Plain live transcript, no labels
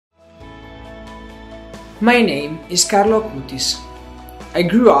My name is Carlo Acutis. I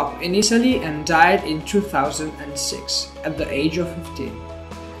grew up in Italy and died in 2006 at the age of 15.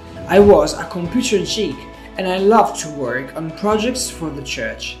 I was a computer geek and I loved to work on projects for the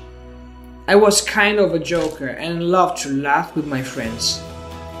church. I was kind of a joker and loved to laugh with my friends.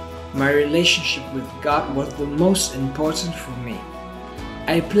 My relationship with God was the most important for me.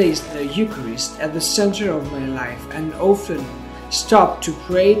 I placed the Eucharist at the center of my life and often stopped to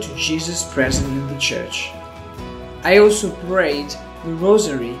pray to Jesus present in the church. I also prayed the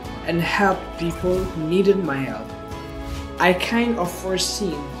Rosary and helped people who needed my help. I kind of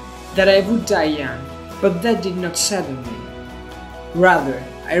foreseen that I would die young, but that did not sadden me. Rather,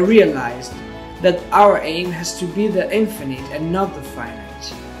 I realized that our aim has to be the infinite and not the finite.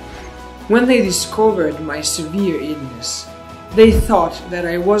 When they discovered my severe illness, they thought that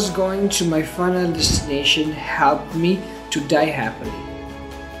I was going to my final destination helped me to die happily.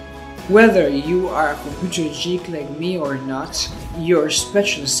 Whether you are a computer geek like me or not, your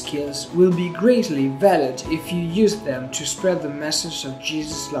special skills will be greatly valued if you use them to spread the message of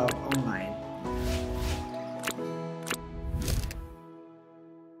Jesus' love online.